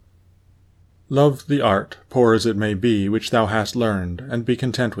Love the art, poor as it may be, which thou hast learned, and be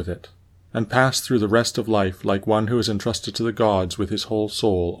content with it, and pass through the rest of life like one who has entrusted to the gods with his whole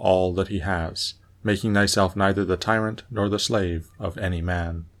soul all that he has, making thyself neither the tyrant nor the slave of any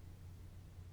man.